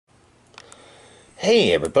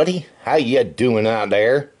Hey everybody, how you doing out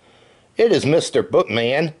there? It is Mr.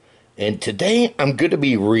 Bookman, and today I'm going to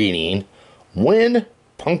be reading When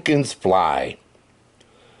Pumpkins Fly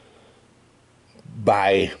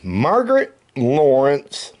by Margaret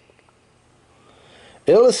Lawrence,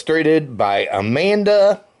 illustrated by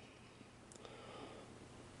Amannda,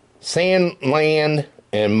 Sandland,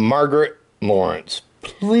 and Margaret Lawrence.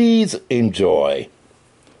 Please enjoy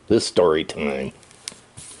this story time.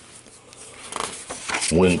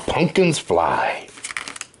 When Pumpkins Fly.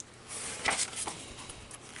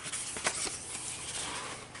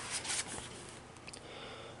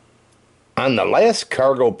 On the last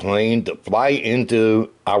cargo plane to fly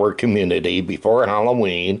into our community before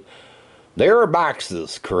Halloween, there are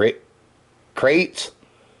boxes, crates,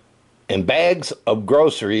 and bags of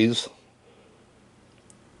groceries,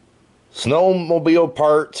 snowmobile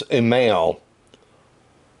parts, and mail.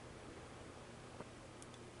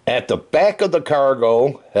 At the back of the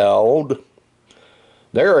cargo held,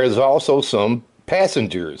 there is also some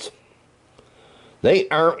passengers. They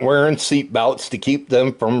aren't wearing seatbelts to keep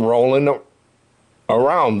them from rolling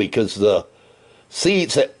around because the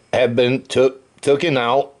seats have been taken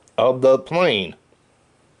out of the plane.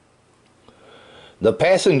 The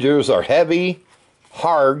passengers are heavy,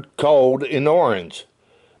 hard, cold, and orange.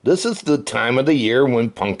 This is the time of the year when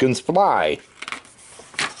pumpkins fly.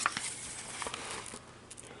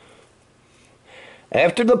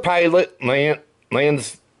 After the pilot land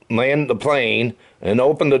the plane and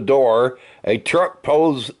opened the door, a truck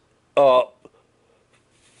pulls up,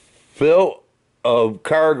 full of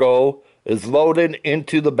cargo is loaded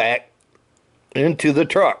into the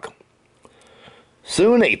truck.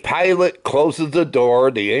 Soon a pilot closes the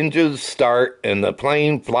door, the engines start, and the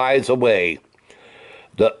plane flies away.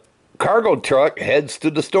 The cargo truck heads to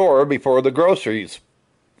the store before the groceries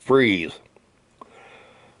freeze.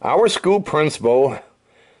 Our school principal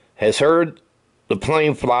has heard the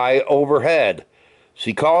plane fly overhead.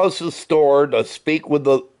 She calls the store to speak with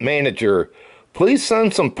the manager. Please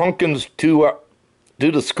send some pumpkins to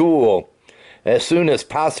the school as soon as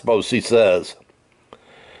possible, she says.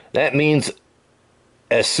 That means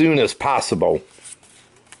as soon as possible.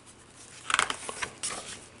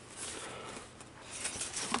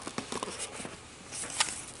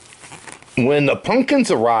 When the pumpkins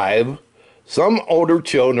arrive, some older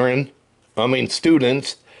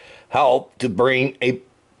students help to bring a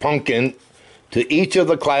pumpkin to each of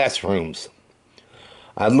the classrooms.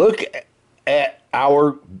 I look at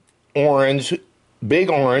our big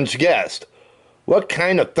orange guest. What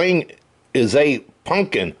kind of thing is a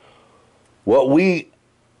pumpkin? What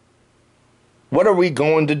are we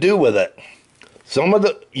going to do with it? Some of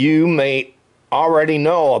you may already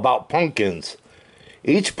know about pumpkins.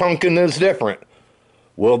 Each pumpkin is different.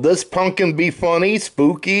 Will this pumpkin be funny,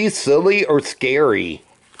 spooky, silly, or scary?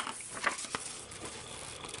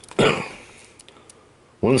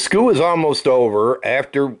 When school is almost over,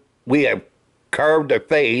 after we have carved a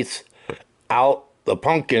face out the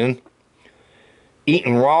pumpkin,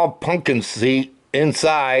 eaten raw pumpkin seed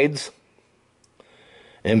insides,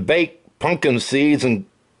 and baked pumpkin seeds and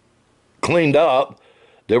cleaned up,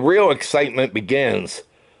 the real excitement begins.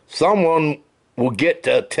 Someone will get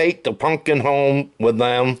to take the pumpkin home with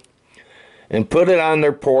them and put it on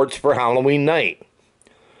their porch for Halloween night.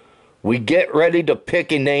 We get ready to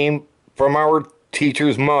pick a name from our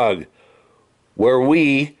teacher's mug, where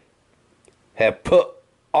we have put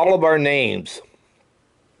all of our names.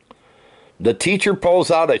 The teacher pulls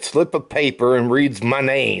out a slip of paper and reads my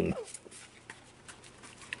name.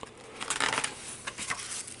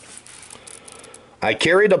 I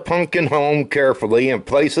carry the pumpkin home carefully and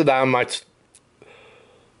place it on my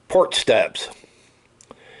porch steps.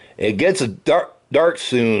 It gets dark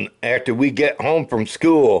soon after we get home from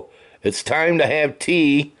school. It's time to have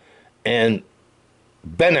tea and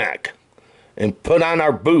bannock and put on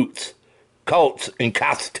our boots, coats, and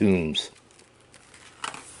costumes.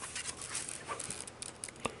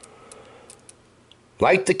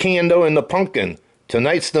 Light the candle in the pumpkin.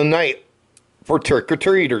 Tonight's the night for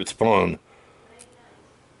trick-or-treaters fun.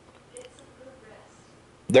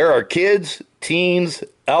 There are kids, teens,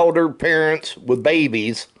 elder parents with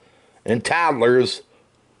babies, and toddlers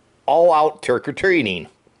all out trick-or-treating.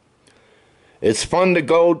 It's fun to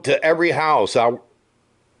go to every house.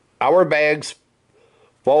 Our bags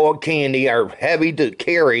full of candy are heavy to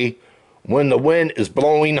carry when the wind is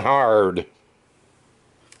blowing hard.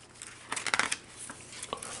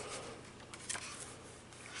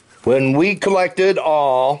 When we collected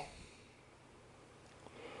all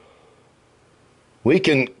we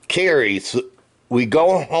can carry, so we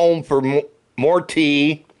go home for more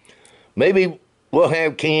tea. Maybe we'll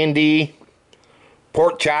have candy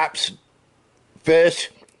pork chops, fish,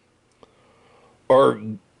 or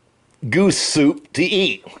goose soup to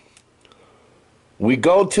eat. We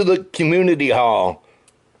go to the community hall.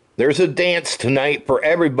 There's a dance tonight for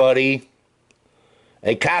everybody,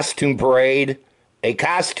 a costume parade, a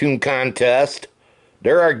costume contest.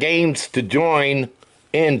 There are games to join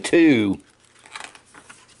in too.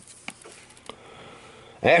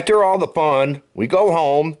 After all the fun, we go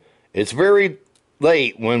home. It's very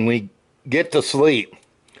late when we get to sleep.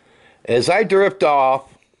 As I drift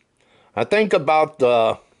off, I think about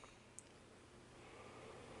the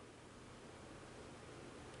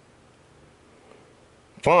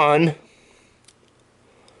fun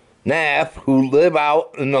naff who live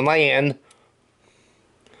out in the land.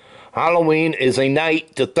 Halloween is a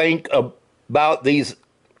night to think about these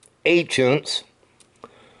ancients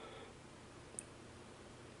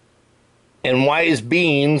and wise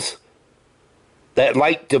beings that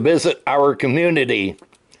like to visit our community.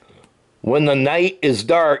 When the night is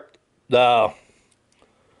dark, the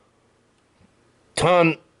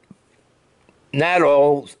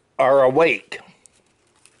tornadoes are awake.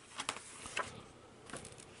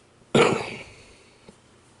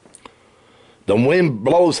 The wind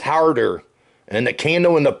blows harder, and the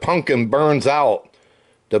candle in the pumpkin burns out.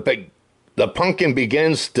 The pumpkin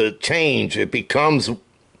begins to change. It becomes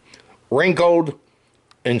wrinkled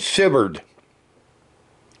and shivered.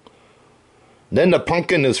 Then the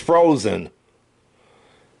pumpkin is frozen.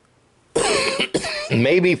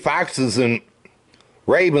 Maybe foxes and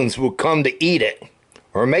ravens will come to eat it,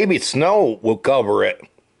 or maybe snow will cover it.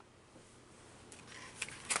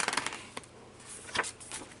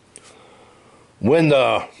 When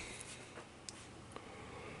the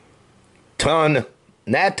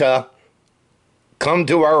tornado come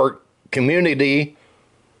to our community,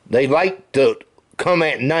 they like to come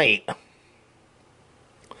at night.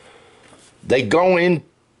 They go into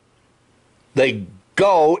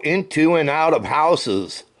and out of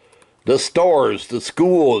houses, the stores, the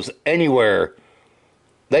schools, anywhere.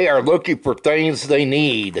 They are looking for things they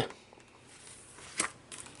need.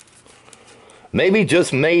 Maybe,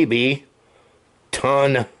 just maybe,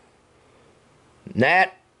 tornado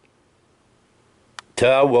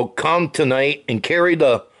will come tonight and carry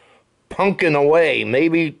the pumpkin away.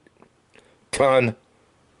 Maybe tornado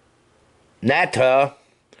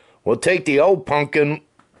will take the old pumpkin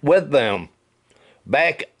with them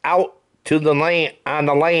back out to the land, on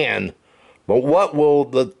the land. But what will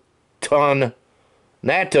the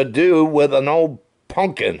tornado do with an old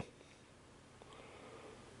pumpkin?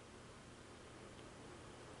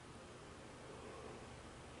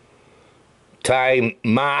 Time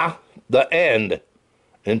the end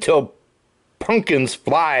until pumpkins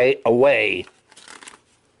fly away.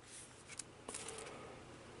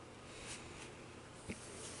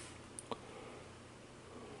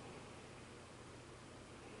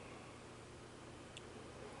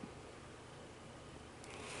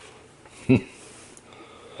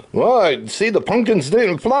 Well, I see the pumpkins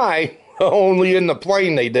didn't fly. Only in the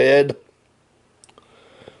plane they did.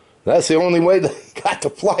 That's the only way they got to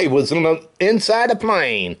fly, was inside a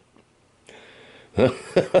plane.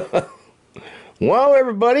 Well,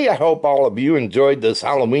 everybody, I hope all of you enjoyed this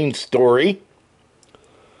Halloween story.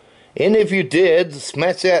 And if you did,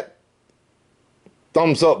 smash that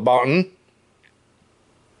thumbs up button.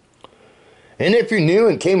 And if you're new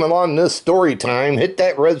and came along this story time, hit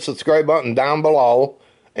that red subscribe button down below.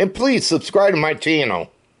 And please subscribe to my channel.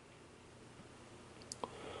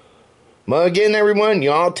 Well, again, everyone,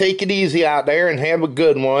 y'all take it easy out there and have a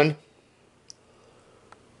good one.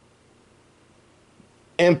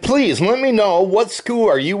 And please let me know, what school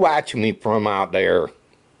are you watching me from out there?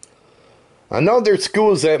 I know there's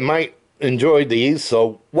schools that might enjoy these,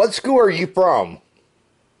 so what school are you from?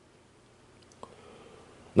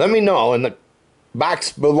 Let me know in the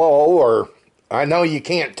box below, or I know you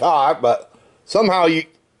can't talk, but somehow you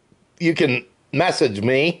can message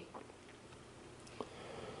me.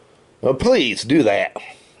 Well, please do that.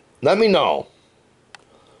 Let me know.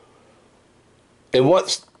 And what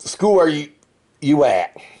school are you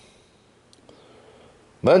at?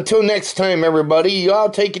 But until next time, everybody, you all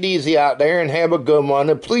take it easy out there and have a good one,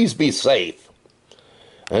 and please be safe.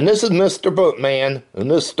 And this is Mr. Bookman, and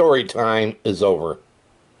this story time is over.